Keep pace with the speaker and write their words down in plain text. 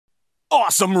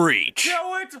Awesome reach!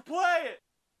 Can't wait to play it!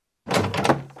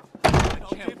 I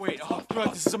can't wait. Oh,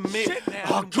 God, this is amazing.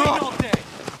 Oh, God.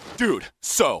 Dude,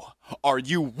 so, are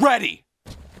you ready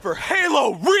for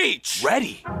Halo Reach?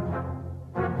 Ready?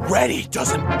 Ready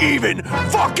doesn't even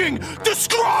fucking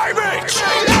describe it!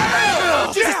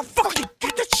 Yeah, fucking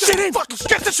get that shit in! Fucking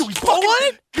get that shit! We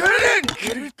fucking get it in!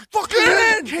 Get it! Fucking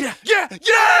get it in! Yeah!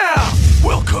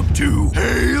 Welcome to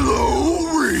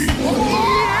Halo Reach!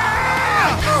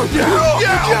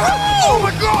 Yeah! Oh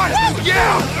my God!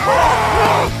 Yeah!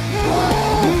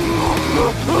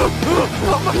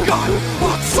 Oh my God!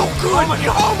 Oh, it's so good! Oh my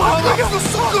God! Oh my God! It feels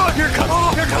so good! Here it comes!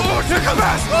 Here it comes! Here it comes!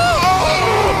 Fast!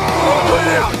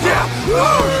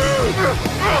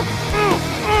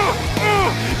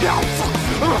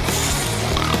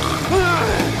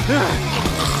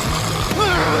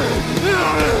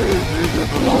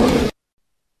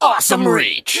 Awesome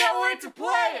reach! Can't wait to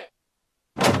play it!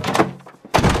 I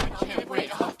can't wait.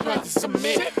 Oh, God, this is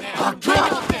amazing. Oh,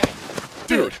 God.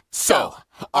 Dude, so,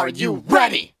 are you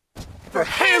ready for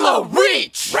Halo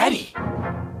Reach? Ready?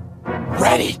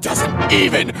 Ready doesn't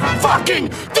even fucking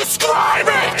describe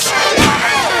it!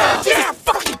 Yeah,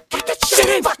 fucking get that shit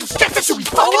in! Fucking get that shit! We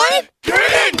fucking get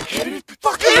it in! Get it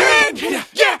fucking in!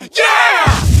 Yeah!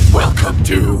 Welcome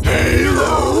to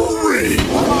Halo Reach!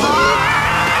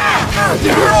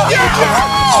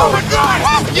 Yeah! Oh my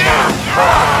God! Yeah!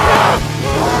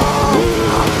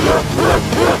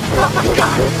 Oh my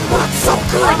God! Oh, it's so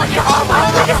good! Oh my God! Oh my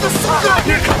God! It's so good!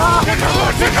 Here it comes! Here it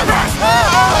comes! Here it comes!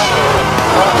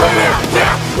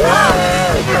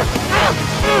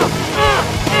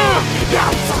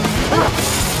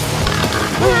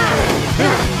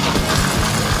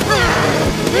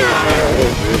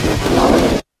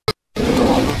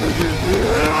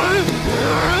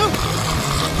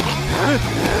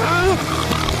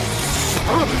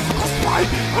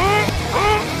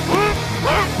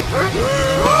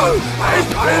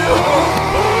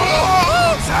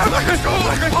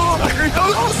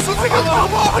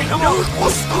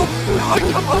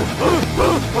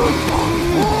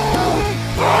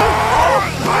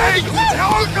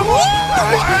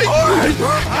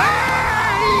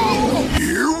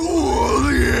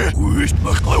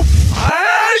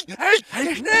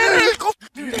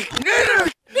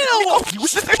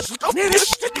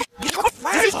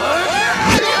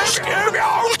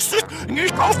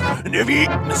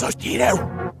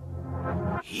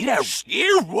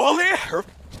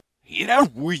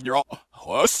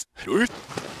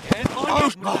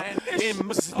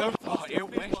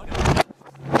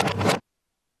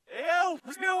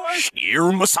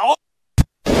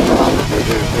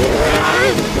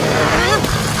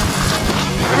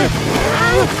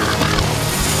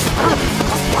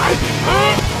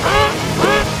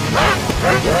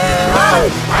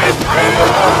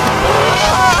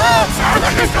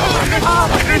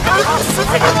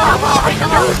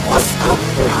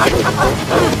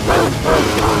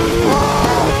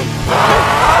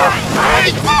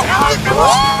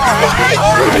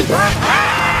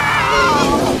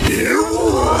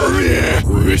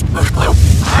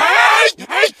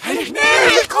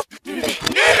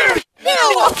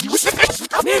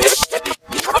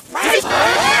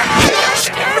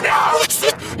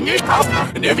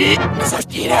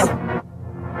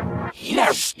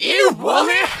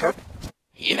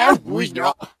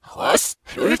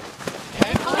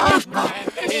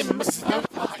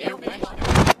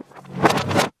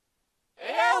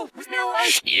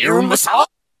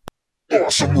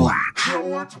 Awesome reach! Can't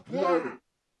wait to play it!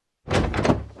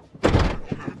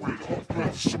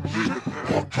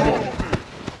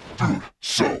 Dude,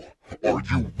 so, are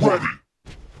you ready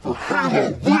for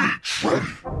Halo Reach? Ready?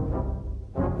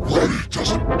 Ready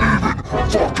doesn't even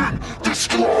fucking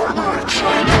describe it!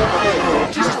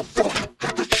 Yeah, fucking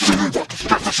get the shit in! Fucking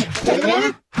get the shit! Fucking get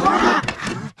it!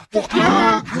 Fucking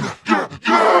yeah!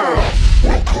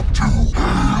 Welcome to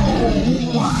Halo Reach!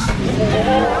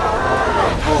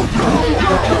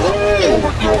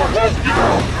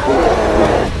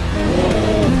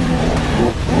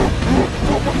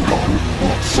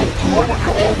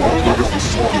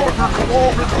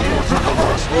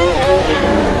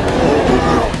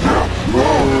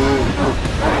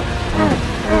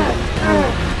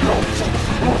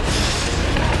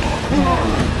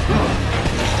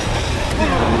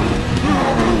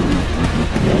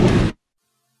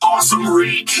 Awesome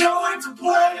reach! Can't wait to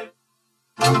play!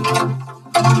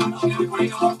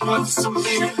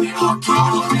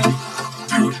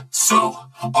 Dude, so,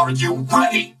 are you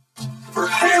ready for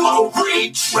Halo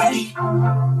Reach? Ready?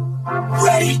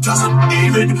 Ready doesn't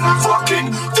even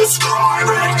fucking describe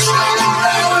it!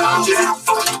 Yeah,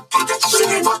 fucking get that shit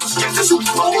in! Fucking get this shit!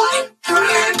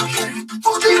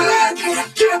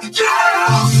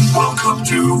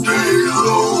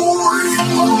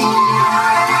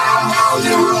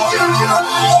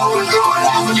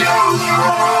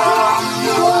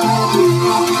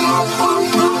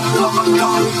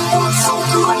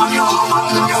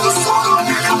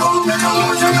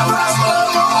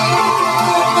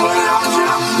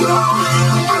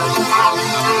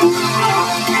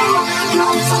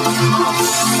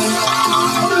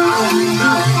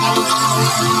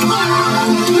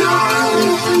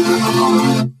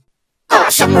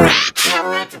 Awesome reach!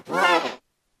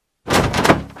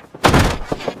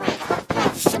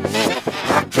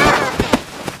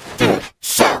 Dude,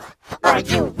 so, are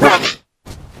you ready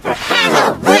for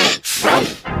Halo Reach?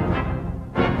 Ready?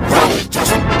 Ready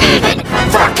doesn't even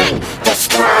fucking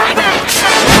describe it!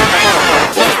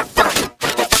 Yeah, fucking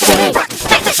get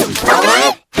this shit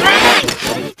rolling!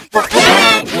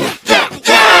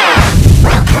 Yeah!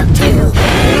 Welcome to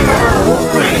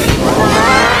Halo Reach!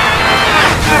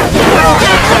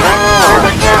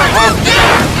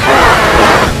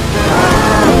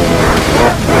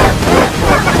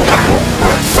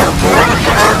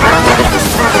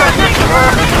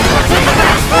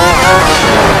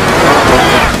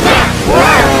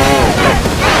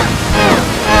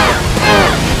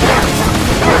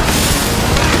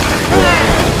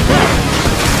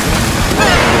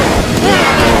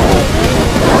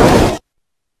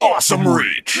 Awesome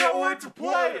reach! Can't wait to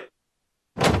play it!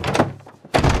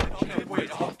 Okay, wait,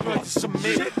 I'm going to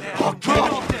submit it now.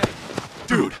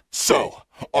 Dude, so,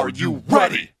 are you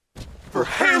ready for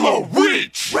Halo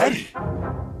Reach? Ready?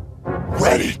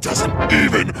 Ready doesn't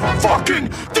even fucking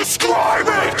describe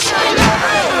it!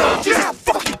 Yeah,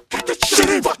 fucking get the shit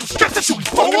in! Fucking get the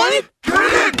shit rolling!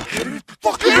 Get in!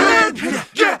 Fucking in!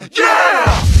 Yeah!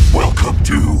 Welcome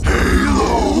to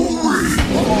Halo Reach!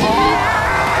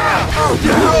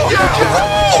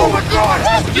 Yeah! Oh my god!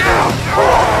 Yeah!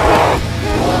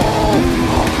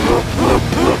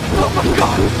 Oh my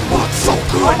god! Oh, it's so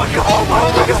good! Oh my god! Oh my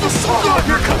god! This is so good!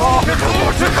 Here comes more!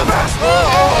 Here comes this!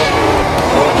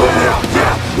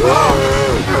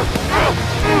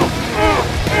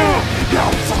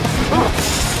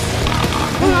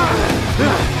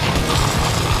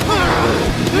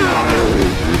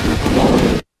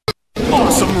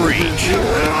 Awesome reach!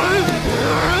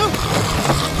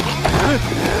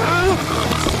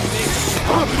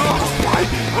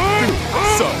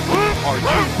 So, are you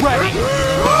ready?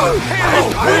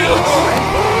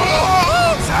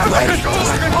 Ready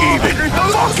doesn't even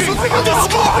fucking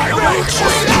describe it!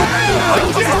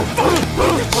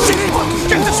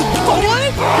 Get this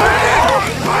rolling! Welcome to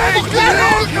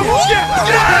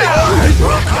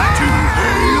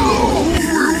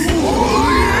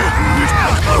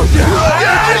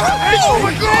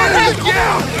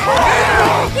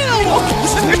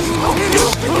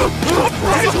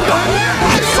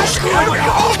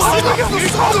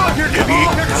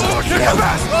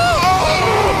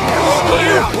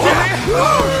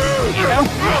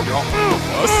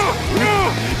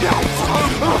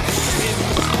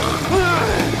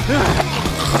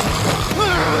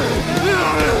my god!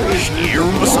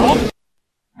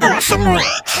 Awesome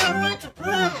reach!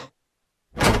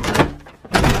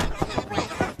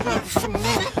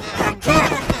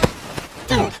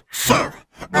 Dude, sir,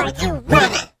 are you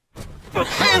ready for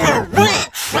Halo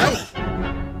Reach? Ready?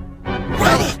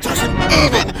 Ready doesn't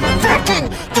even fucking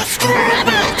describe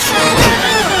it!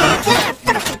 Yeah,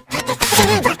 fucking get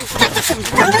this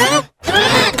shit rolling!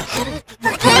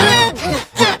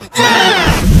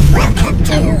 Welcome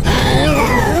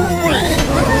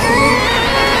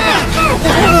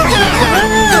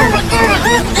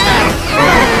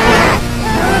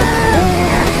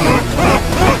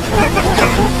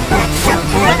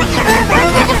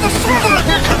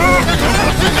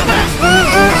Halo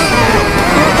Reach!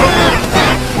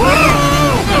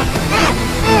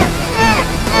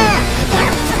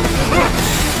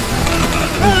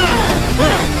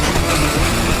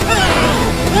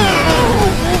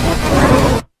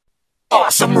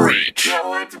 Awesome reach! Can't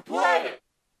wait to play it!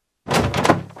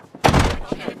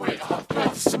 Okay, wait, I'm going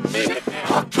to submit it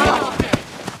now.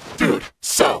 Dude,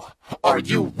 so, are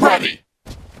you ready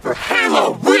for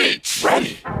Halo Reach?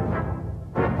 Ready?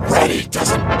 Ready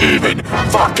doesn't even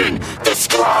fucking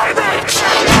describe it!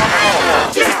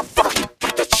 Yeah, fucking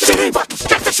get the shit in! Fucking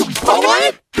get the shit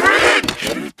rolling!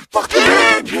 Get in! Fucking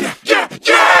in! Yeah!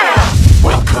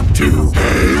 Welcome to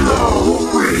Halo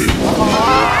Reach!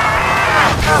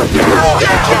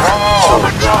 Oh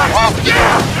my god!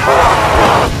 Yeah!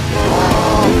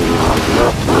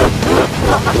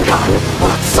 Oh my god!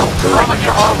 Oh, it's so good! Oh my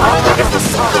god! Oh my god! This is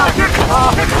so good! Here comes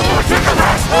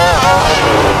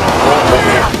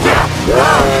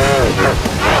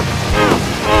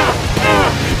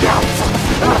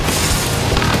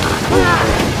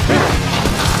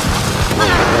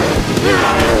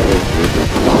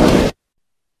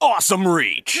Awesome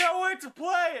reach! Can't wait to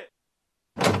play it!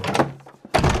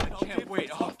 Okay, wait,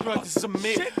 I'm going to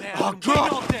submit it now.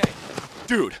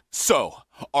 Dude, so,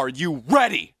 are you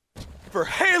ready for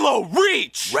Halo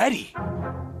Reach? Ready?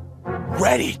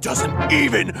 Ready doesn't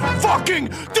even fucking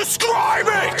describe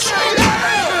it!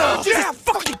 Yeah,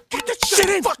 fucking get the shit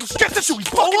in! Fucking get the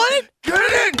shit rolling!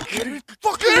 Get in!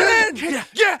 Fucking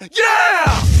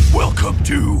Yeah! Welcome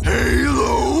to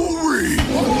𝖍𝖎𝖊𝖎𝖐.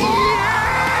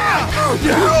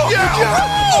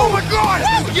 Yeah! Oh my God!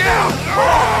 Yeah!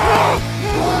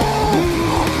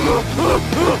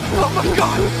 Oh my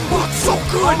God! Oh, it's so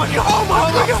good! Oh my God! Oh my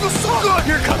God! It's so good!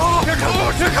 Here comes!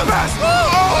 Fast!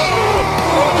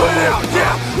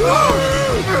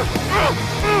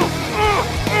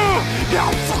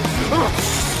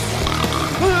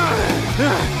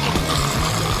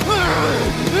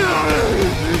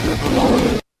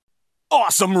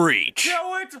 Awesome reach!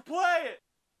 Can't wait to play it!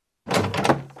 I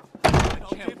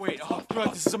can't wait. Oh,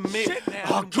 God, this is amazing.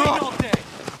 I'm getting all day.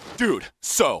 Dude,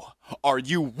 so, are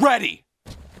you ready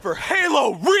for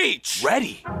Halo Reach?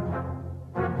 Ready?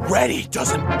 Ready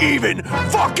doesn't even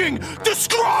fucking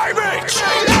describe it!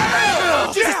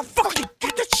 Yeah, fucking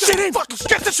get this shit in! Fucking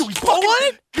get this shit! We blow on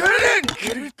it? Get it in!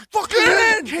 Get it! Fucking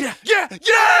get it in! Yeah!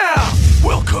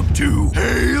 Welcome to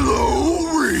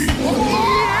𝖍𝖎𝖊𝖎𝖐.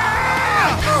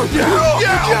 Yeah!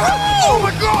 Oh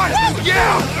my God!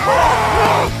 Yeah!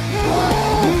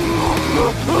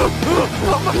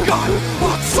 Oh my God!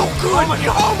 Oh, it's so good! Oh my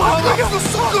God! Oh my God! It's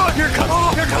so good! Here comes!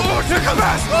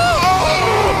 Fast!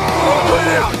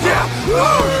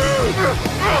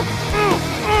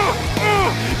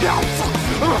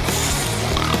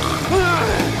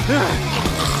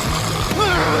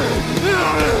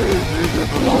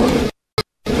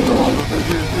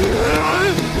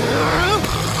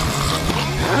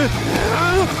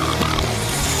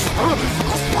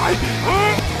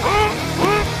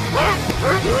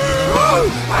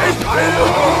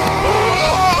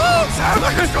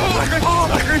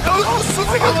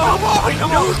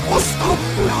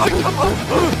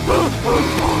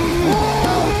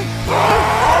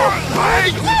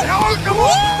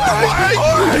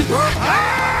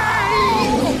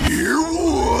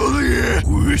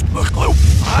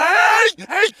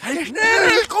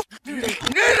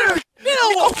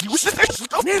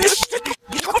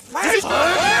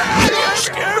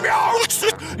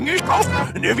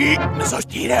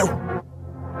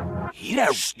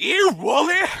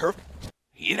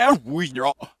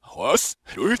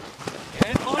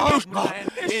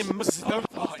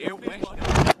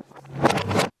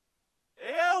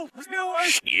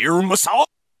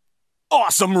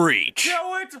 Awesome reach!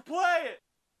 Can't wait to play it!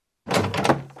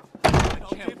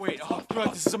 I can't wait. Oh,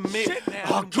 God, this is amazing.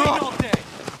 I'm getting all day.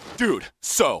 Dude,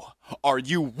 so, are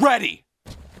you ready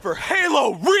for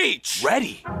Halo Reach?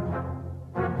 Ready?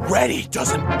 Ready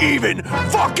doesn't even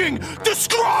fucking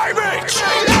describe it!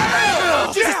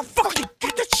 Yeah! Fucking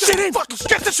get this shit in! Fucking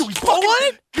get this shit! We blow on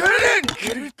it? Get it in!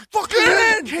 Get it! Fucking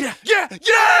get it in! Yeah!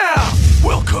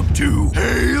 Welcome to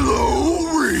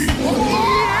𝖍𝖎𝖊𝖎𝖐.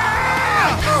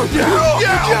 Yeah!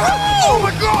 Oh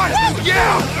my God!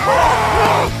 Yeah!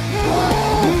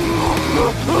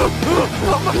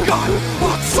 Oh my God!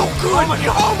 Oh, it's so good! Oh my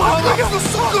God! Oh my God! It's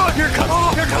so good! Here comes!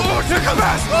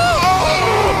 Fast!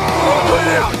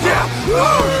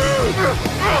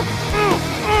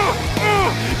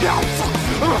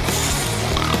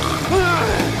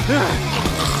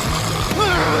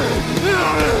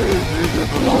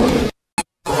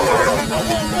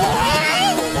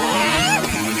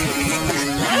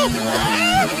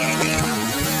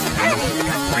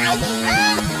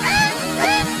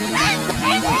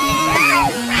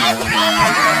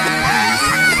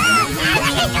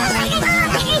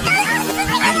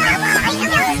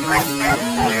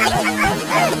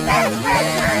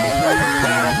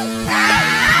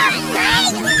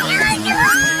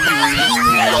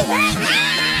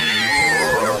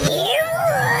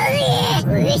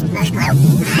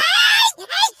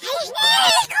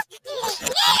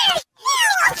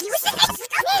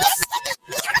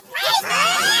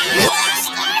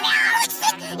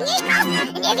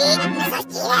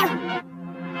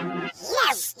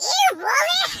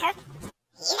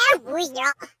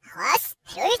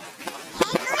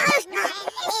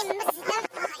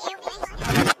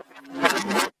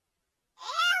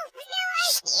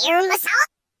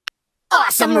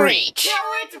 Awesome reach! Can't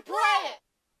wait to play it!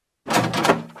 I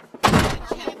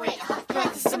can't wait. Oh, God,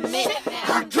 this is amazing.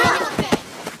 I'm getting all day.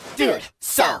 Dude,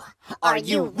 so, are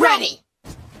you ready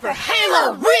for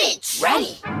Halo Reach?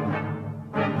 Ready?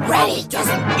 Ready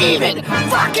doesn't even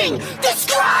fucking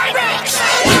describe it!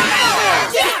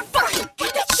 Yeah! Fucking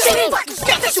get that shit in! Fucking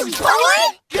get that shit! We blow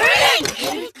on it? Get it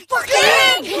in! Fucking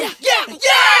in! Yeah!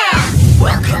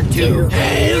 Welcome to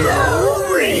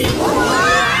Halo Reach!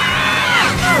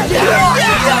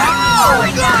 Oh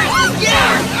my God! Yeah!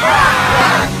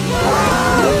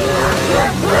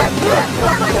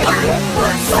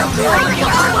 So good!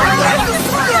 Oh my God!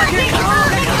 So good!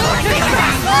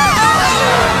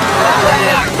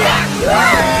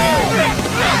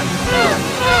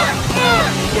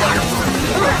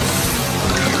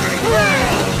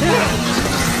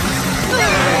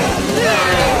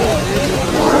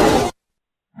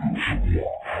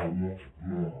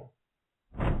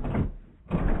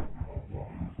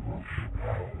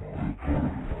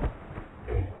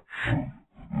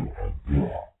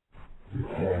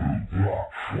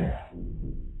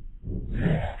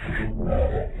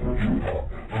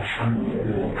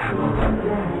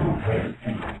 𝖓𝖐𝓐𝓏